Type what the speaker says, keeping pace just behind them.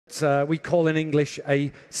we call in English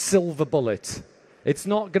a silver bullet. It's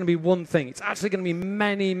not going to be one thing. It's actually going to be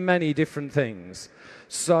many, many different things.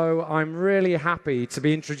 So I'm really happy to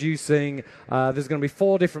be introducing, there's going to be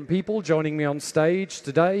 4 different people joining me on stage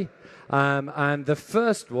today. And the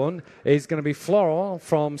first one is going to be Florent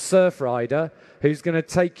from Surfrider, who's going to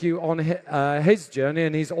take you on his journey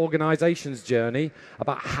and his organization's journey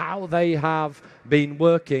about how they have been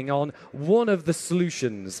working on one of the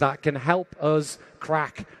solutions that can help us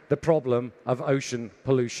crack the problem of ocean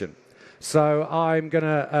pollution. So I'm going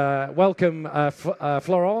to welcome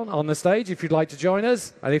Florent on the stage, if you'd like to join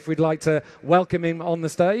us, and if we'd like to welcome him on the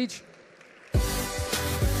stage.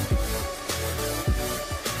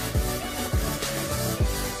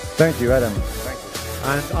 Thank you, Adam. Thank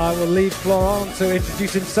you. And I will leave Florent to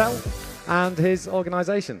introduce himself and his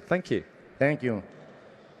organization. Thank you. Thank you.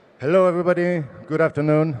 Hello, everybody. Good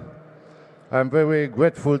afternoon. I'm very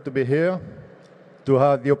grateful to be here, to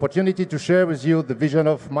have the opportunity to share with you the vision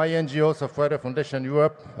of my NGO, Surfrider Foundation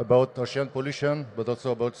Europe, about ocean pollution, but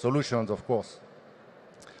also about solutions, of course.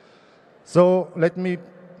 So let me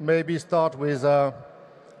maybe start with a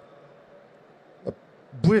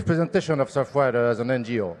brief presentation of Surfrider as an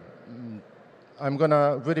NGO. I'm going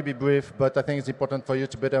to really be brief, but I think it's important for you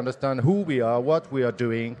to better understand who we are, what we are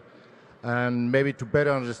doing, and maybe to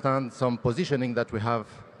better understand some positioning that we have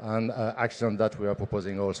and action that we are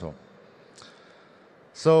proposing also.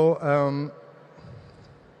 So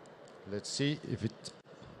let's see if it,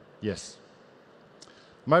 yes.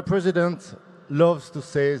 My president loves to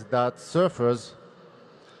say that surfers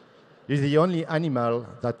is the only animal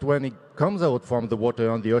that when he comes out from the water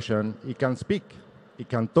on the ocean, he can speak, he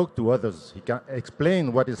can talk to others, he can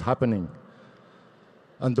explain what is happening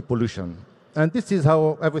and the pollution. And this is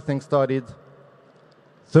how everything started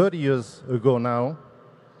 30 years ago now.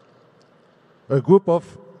 A group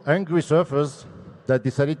of angry surfers that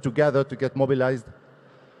decided to gather to get mobilized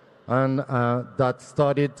and that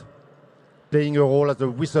started playing a role as a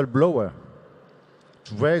whistleblower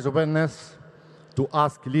to raise awareness, to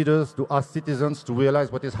ask leaders, to ask citizens to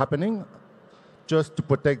realize what is happening, just to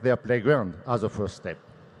protect their playground as a first step.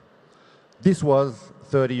 This was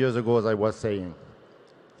 30 years ago, as I was saying.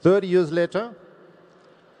 30 years later,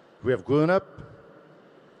 we have grown up,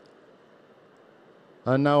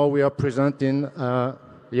 and now we are present in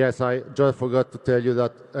yes, I just forgot to tell you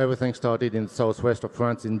that everything started in the southwest of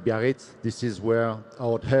France, in Biarritz. This is where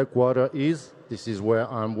our headquarters is. This is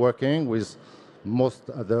where I'm working with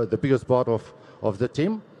the biggest part of the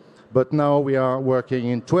team. But now we are working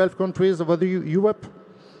in 12 countries over Europe,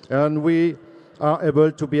 and we are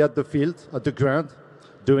able to be at the field, at the ground,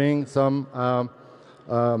 doing some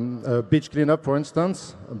beach cleanup, for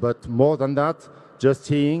instance. But more than that, just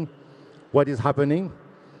seeing what is happening.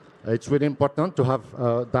 It's really important to have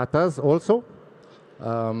data also.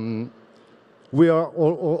 We are,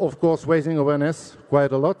 of course, raising awareness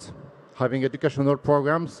quite a lot, having educational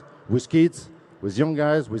programs with kids, with young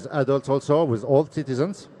guys, with adults also, with all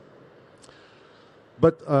citizens.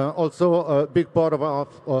 But also a big part of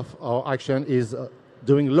our action is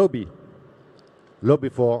doing lobby. Lobby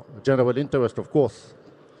for general interest, of course,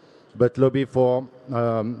 but lobby for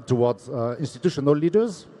towards institutional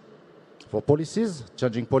leaders, for policies,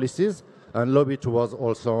 changing policies, and lobby towards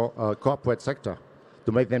also corporate sector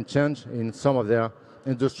to make them change in some of their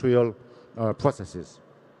industrial processes.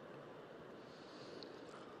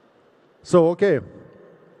 So, okay,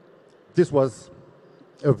 this was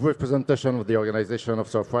a brief presentation of the organization of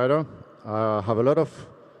Surfrider. I have a lot of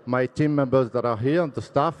my team members that are here and the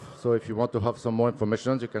staff, so if you want to have some more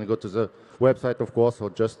information, you can go to the website, of course, or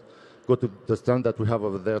just go to the stand that we have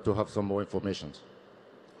over there to have some more information.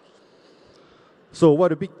 So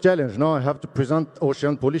what a big challenge. Now I have to present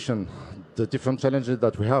ocean pollution, the different challenges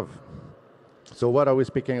that we have. So what are we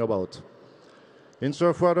speaking about? In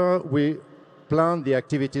Surfrider, we plan the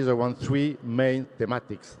activities around 3 main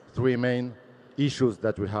thematics, 3 main issues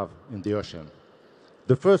that we have in the ocean.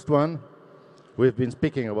 The first one, we've been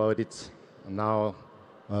speaking about it now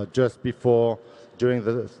just before, during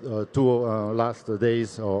the 2 last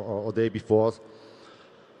days or day before.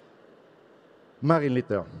 Marine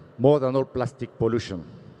litter, more than all plastic pollution.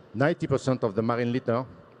 90% of the marine litter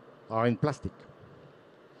are in plastic.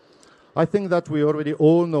 I think that we already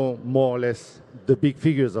all know more or less the big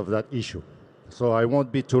figures of that issue, so I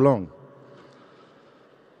won't be too long.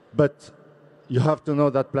 But you have to know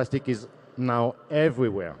that plastic is now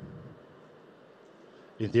everywhere.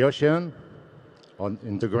 In the ocean,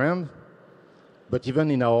 in the ground, but even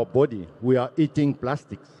in our body, we are eating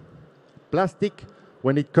plastics. Plastic,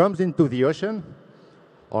 when it comes into the ocean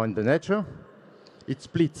or in the nature, it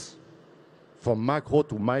splits from macro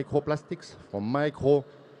to microplastics, from micro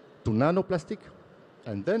to nanoplastic,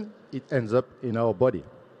 and then it ends up in our body.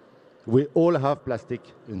 We all have plastic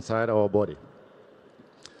inside our body.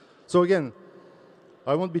 So again,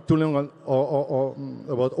 I won't be too long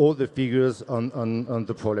about all the figures on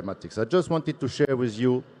the problematics. I just wanted to share with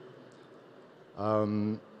you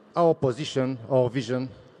our position, our vision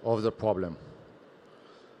of the problem.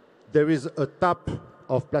 There is a tap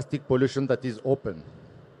of plastic pollution that is open.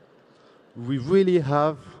 We really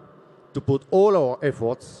have to put all our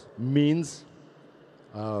efforts, means,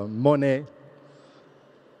 money,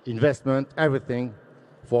 investment, everything,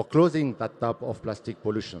 for closing that tap of plastic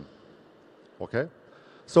pollution. Okay?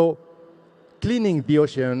 So cleaning the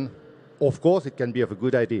ocean, of course, it can be of a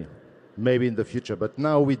good idea, maybe in the future. But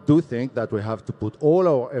now we do think that we have to put all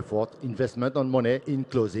our effort, investment, and money in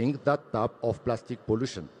closing that tap of plastic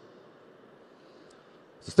pollution.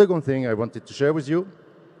 The second thing I wanted to share with you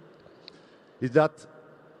is that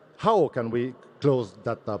how can we close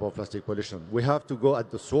that tap of plastic pollution? We have to go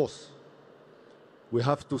at the source. We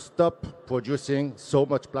have to stop producing so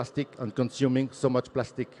much plastic and consuming so much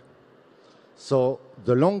plastic. So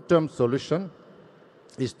the long-term solution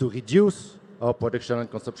is to reduce our production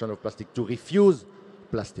and consumption of plastic, to refuse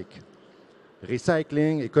plastic.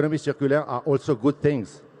 Recycling, economy circular are also good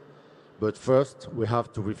things. But first, we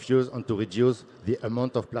have to refuse and to reduce the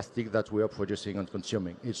amount of plastic that we are producing and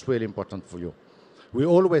consuming. It's really important for you. We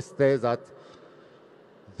always say that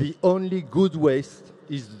the only good waste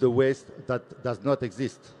is the waste that does not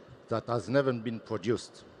exist, that has never been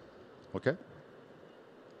produced. Okay?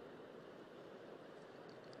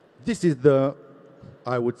 This is the,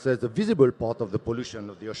 I would say, the visible part of the pollution,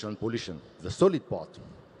 of the ocean pollution, the solid part.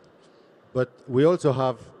 But we also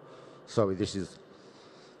have, sorry, this is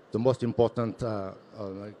the most important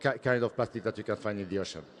kind of plastic that you can find in the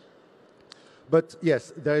ocean. But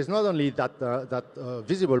yes, there is not only that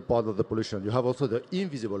visible part of the pollution, you have also the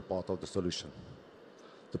invisible part of the solution.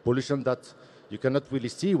 The pollution that you cannot really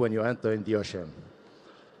see when you enter in the ocean.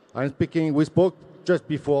 We spoke just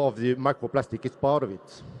before of the microplastic, it's part of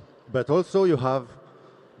it. But also you have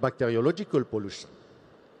bacteriological pollution.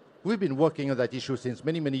 We've been working on that issue since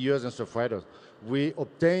many, many years in Surfrider. We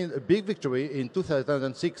obtained a big victory in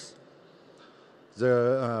 2006.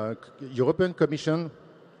 The European Commission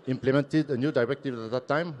implemented a new directive at that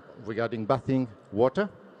time regarding bathing water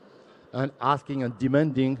and asking and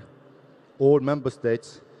demanding all member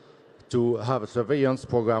states to have a surveillance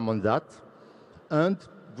program on that. And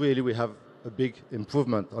really we have a big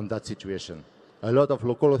improvement on that situation. A lot of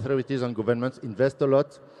local authorities and governments invest a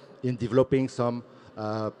lot in developing some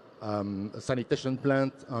sanitation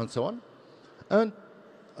plant and so on. And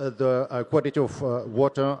the quality of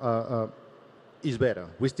water is better.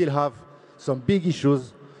 We still have some big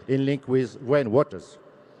issues in link with rainwaters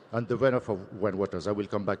and the runoff of rainwaters. I will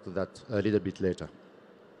come back to that a little bit later.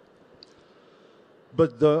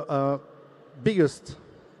 But the biggest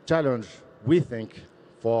challenge, we think,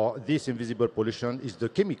 for this invisible pollution is the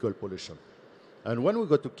chemical pollution. And when we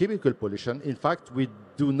go to chemical pollution, in fact, we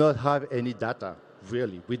do not have any data,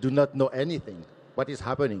 really. We do not know anything, what is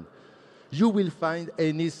happening. You will find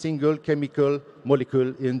any single chemical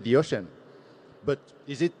molecule in the ocean. But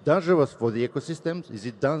is it dangerous for the ecosystems? Is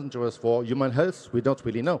it dangerous for human health? We don't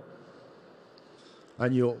really know.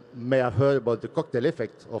 And you may have heard about the cocktail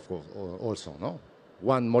effect, of course, also, no?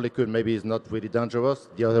 One molecule maybe is not really dangerous,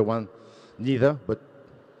 the other one neither, but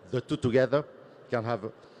the two together can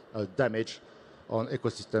have a damage on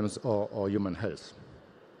ecosystems or human health.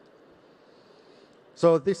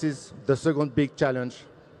 So this is the second big challenge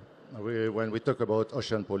when we talk about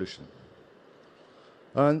ocean pollution.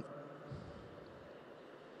 And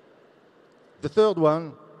the third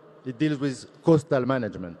one, it deals with coastal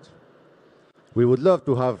management. We would love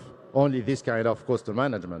to have only this kind of coastal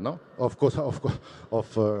management, no? Of course, of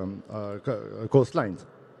coastlines.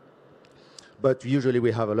 But usually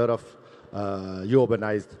we have a lot of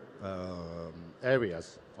urbanized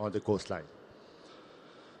areas on the coastline.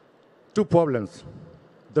 Two problems.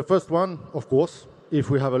 The first one, of course, if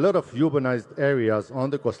we have a lot of urbanized areas on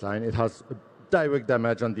the coastline, it has direct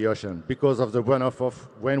damage on the ocean because of the runoff of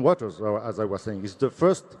rainwaters, or as I was saying. It's the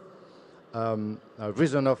first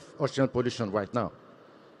reason of ocean pollution right now.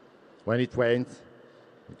 When it rains,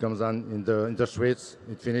 it comes down in the streets,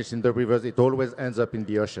 it finishes in the rivers, it always ends up in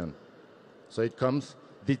the ocean. So it comes,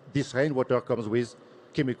 this rainwater comes with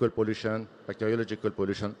chemical pollution, bacteriological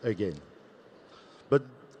pollution again. But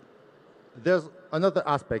there's another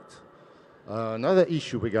aspect, another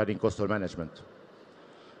issue regarding coastal management.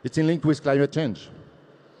 It's in link with climate change.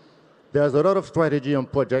 There's a lot of strategy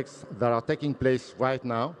and projects that are taking place right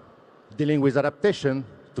now dealing with adaptation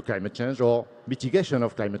to climate change or mitigation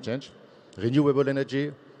of climate change, renewable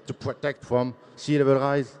energy, to protect from sea level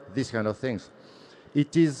rise, these kind of things.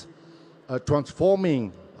 It is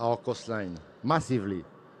transforming our coastline massively,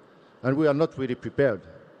 and we are not really prepared.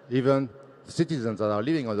 Even the citizens that are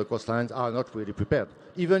living on the coastlines are not really prepared.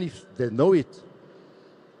 Even if they know it,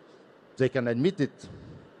 they can admit it,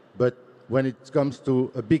 but when it comes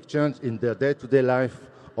to a big change in their day-to-day life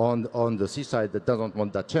on the seaside, they don't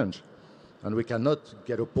want that change. And we cannot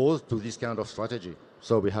get opposed to this kind of strategy.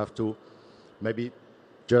 So we have to maybe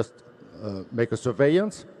just make a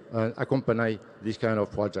surveillance and accompany these kind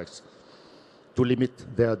of projects to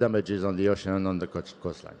limit their damages on the ocean, on the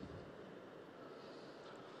coastline.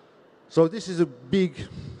 So this is a big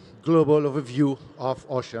global overview of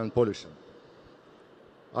ocean pollution.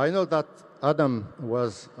 I know that Adam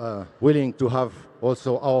was willing to have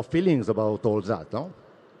also our feelings about all that, no?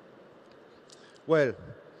 Well,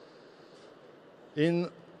 in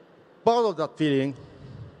part of that feeling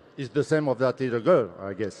is the same of that little girl,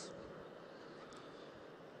 I guess.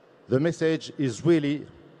 The message is really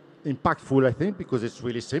impactful, I think, because it's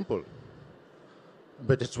really simple.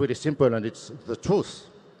 But it's really simple and it's the truth.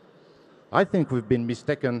 I think we've been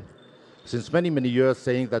mistaken since many, many years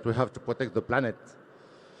saying that we have to protect the planet.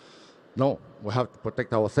 No, we have to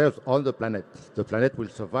protect ourselves on the planet. The planet will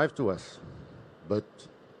survive to us. But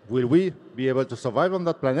will we be able to survive on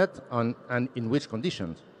that planet, and in which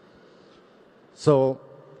conditions? So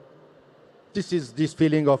this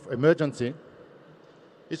feeling of emergency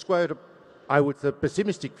is quite, I would say,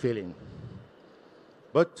 pessimistic feeling.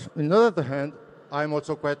 But on the other hand, I'm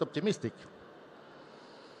also quite optimistic.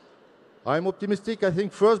 I'm optimistic, I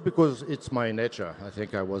think, first because it's my nature. I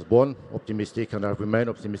think I was born optimistic and I remain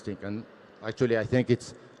optimistic. And actually, I think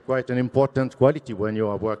it's quite an important quality when you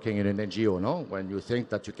are working in an NGO, no? When you think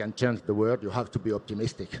that you can change the world, you have to be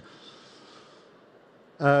optimistic.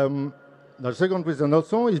 The second reason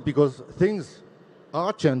also is because things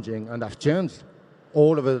are changing and have changed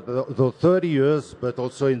all over the 30 years, but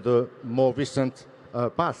also in the more recent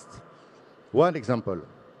past. One example.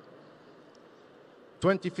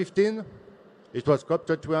 2015, it was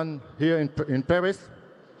COP21 here in Paris,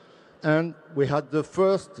 and we had the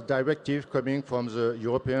first directive coming from the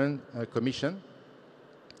European Commission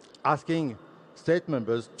asking state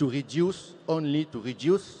members to reduce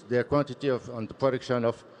their quantity and the production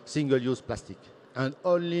of single-use plastic, and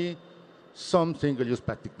only some single-use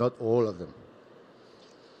plastic, not all of them.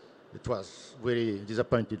 It was really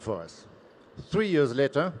disappointing for us. 3 years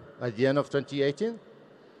later, at the end of 2018,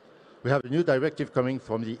 we have a new directive coming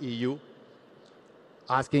from the EU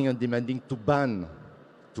asking and demanding to ban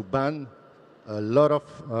a lot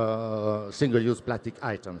of single-use plastic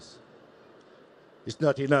items. It's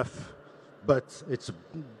not enough, but it's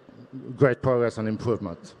great progress and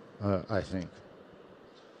improvement, I think.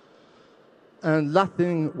 And last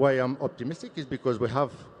thing why I'm optimistic is because we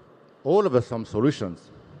have all of us some solutions.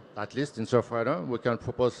 At least in Surfrider, we can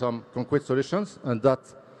propose some concrete solutions, and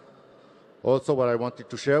that's also what I wanted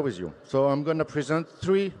to share with you. So I'm going to present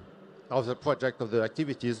 3 of the projects, of the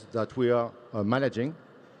activities that we are managing.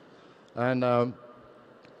 And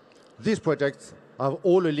these projects have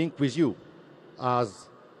all a link with you as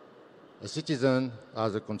a citizen,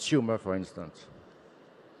 as a consumer, for instance.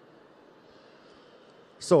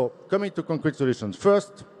 So coming to concrete solutions.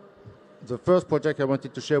 First, the first project I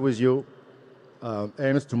wanted to share with you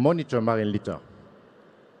aims to monitor marine litter.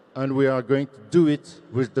 And we are going to do it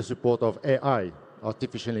with the support of AI,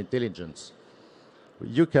 artificial intelligence.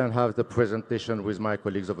 You can have the presentation with my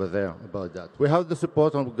colleagues over there about that. We have the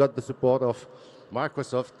support, and we got the support of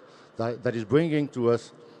Microsoft that is bringing to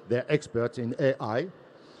us their experts in AI.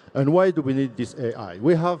 And why do we need this AI?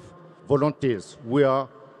 We have volunteers. We are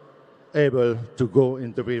able to go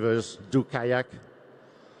in the rivers, do kayak,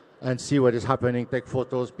 and see what is happening, take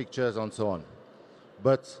photos, pictures, and so on.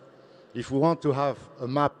 But if we want to have a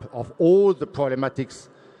map of all the problematics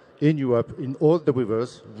in Europe, in all the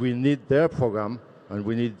rivers, we need their program, and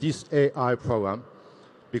we need this AI program,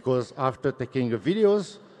 because after taking the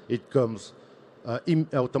videos, it comes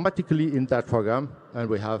automatically in that program, and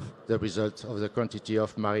we have the results of the quantity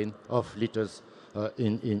of litters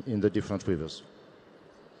in the different rivers.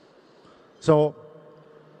 So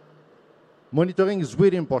monitoring is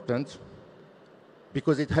really important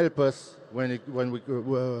because it helps us when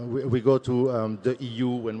we go to the EU,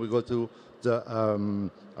 when we go to the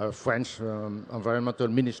French environmental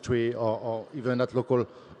ministry, or even at local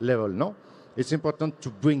level. No, it's important to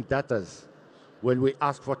bring data. When we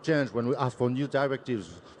ask for change, when we ask for new directives,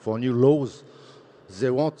 for new laws, they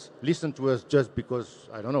won't listen to us just because,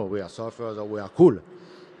 I don't know, we are surfers or we are cool.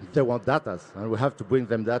 They want data, and we have to bring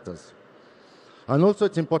them data. And also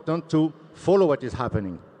it's important to follow what is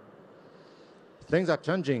happening. Things are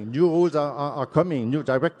changing. New rules are coming, new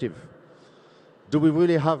directive. Do we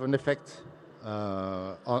really have an effect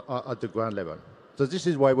at the ground level? So this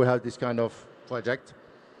is why we have this kind of project.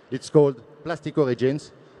 It's called Plastic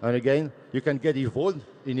Origins. And again, you can get involved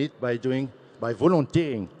in it by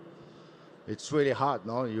volunteering. It's really hard,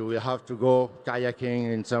 no? You will have to go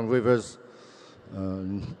kayaking in some rivers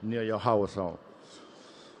near your house. So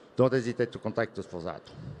don't hesitate to contact us for that.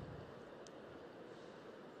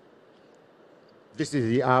 This is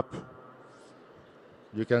the app.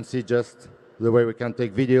 You can see just the way we can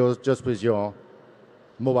take videos just with your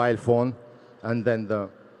mobile phone, and then the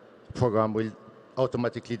program will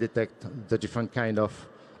automatically detect the different kind of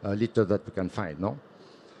litter that we can find. No?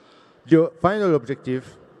 The final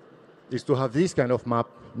objective is to have this kind of map,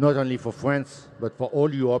 not only for France, but for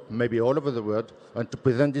all Europe, maybe all over the world, and to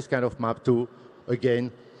present this kind of map to,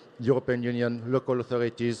 again, European Union, local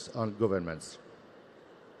authorities, and governments.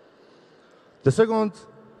 The second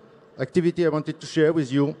activity I wanted to share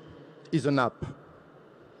with you is an app.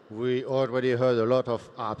 We already heard a lot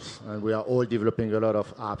of apps, and we are all developing a lot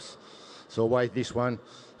of apps. So why this one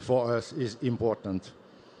for us is important.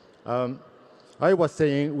 I was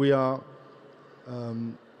saying we have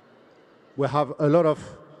a lot of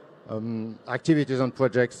activities and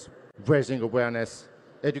projects, raising awareness,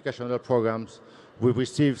 educational programs. We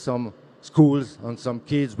receive some schools and some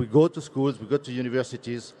kids. We go to schools, we go to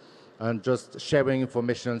universities, and just sharing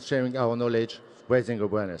information, sharing our knowledge, raising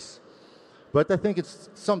awareness. But I think it's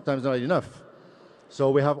sometimes not enough. So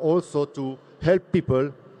we have also to help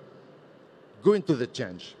people go into the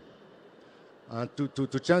change and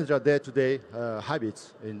to change their day-to-day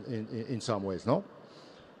habits in some ways. No?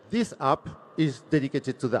 This app is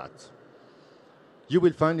dedicated to that. You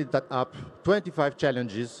will find in that app 25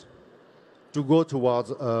 challenges to go towards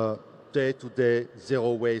a day-to-day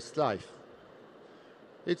zero-waste life.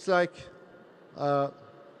 It's like,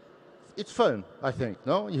 it's fun, I think.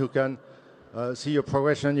 No? You can see your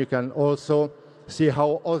progression. You can also see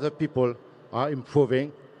how other people are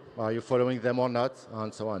improving. Are you following them or not?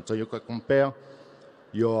 And so on. So you can compare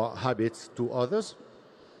your habits to others.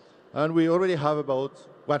 And we already have about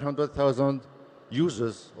 100,000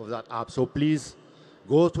 users of that app. So please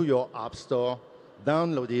go to your app store,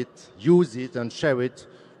 download it, use it, and share it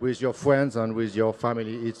with your friends and with your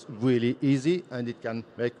family. It's really easy, and it can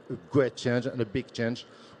make a great change and a big change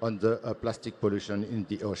on the plastic pollution in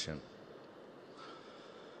the ocean.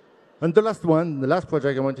 And the last one, the last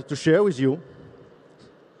project I wanted to share with you,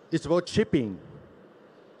 it's about shipping.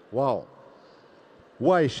 Wow.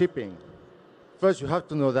 Why shipping? First, you have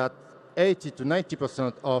to know that 80 to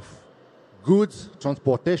 90% of goods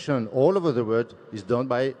transportation all over the world is done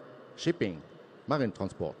by shipping, marine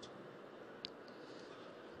transport.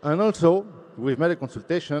 And also, we've made a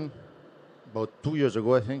consultation about 2 years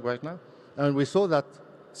ago, I think, right now, and we saw that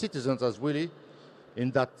citizens are really in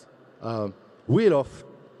that wheel of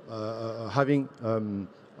having,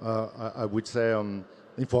 I would say,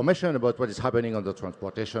 information about what is happening on the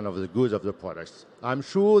transportation of the goods, of the products. I'm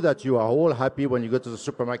sure that you are all happy when you go to the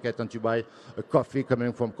supermarket and you buy a coffee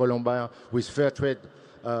coming from Colombia with fair trade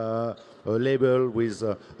label, with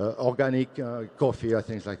organic coffee or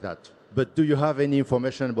things like that. But do you have any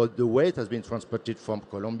information about the way it has been transported from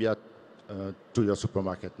Colombia to your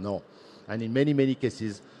supermarket? No. And in many, many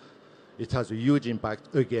cases, it has a huge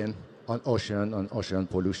impact, again, on ocean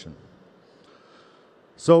pollution.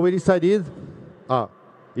 So we decided,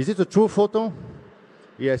 is it a true photo?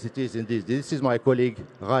 Yes, it is indeed. This is my colleague,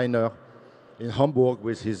 Rainer, in Hamburg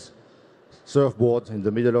with his surfboard in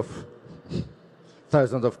the middle of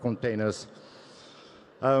thousands of containers.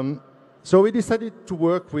 So we decided to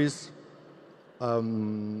work with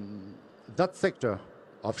that sector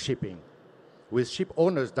of shipping, with ship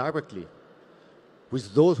owners directly,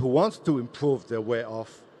 with those who want to improve their way of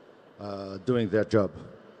doing their job.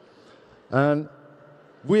 And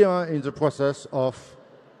we are in the process of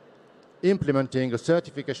implementing a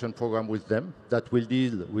certification program with them that will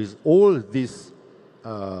deal with all these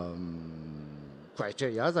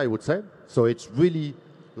criteria, I would say. So it's really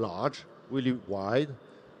large, really wide.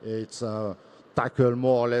 It's tackle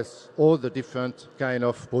more or less all the different kind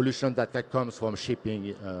of pollution that comes from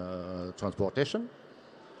shipping transportation.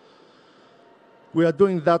 We are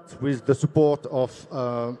doing that with the support of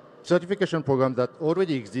certification program that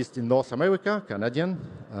already exists in North America, Canadian,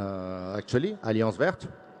 actually, Alliance Verte.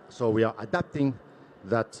 So we are adapting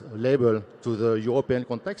that label to the European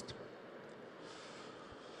context.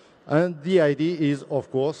 And the idea is, of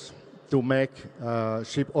course, to make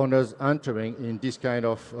ship owners entering in this kind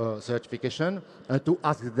of certification and to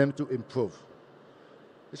ask them to improve.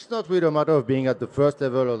 It's not really a matter of being at the first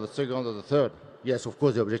level or the second or the third. yes, of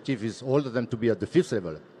course, the objective is all of them to be at the 5th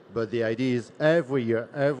level. But the idea is every year,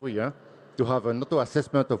 to have an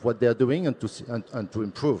auto-assessment of what they are doing and to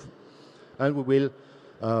improve. And we will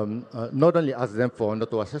not only ask them for an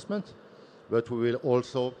auto-assessment, but we will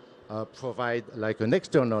also provide like an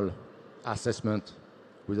external assessment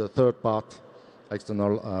with a third part,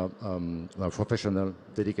 external professional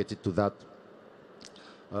dedicated to that,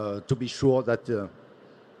 to be sure that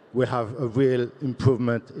we have a real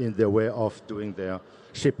improvement in their way of doing their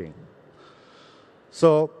shipping.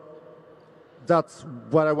 So that's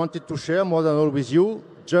what I wanted to share more than all with you.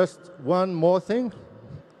 Just one more thing.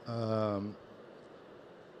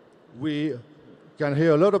 We can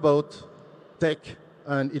hear a lot about tech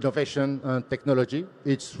and innovation and technology.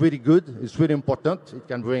 It's really good. It's really important. It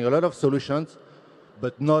can bring a lot of solutions.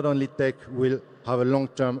 But not only tech will have a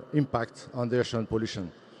long-term impact on the ocean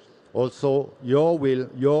pollution. Also, your will,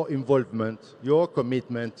 your involvement, your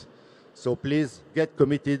commitment. So please get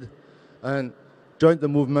committed and join the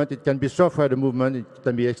movement. It can be Surfrider movement, it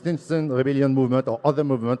can be Extinction Rebellion movement or other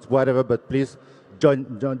movements, whatever, but please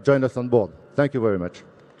join us on board. Thank you very much.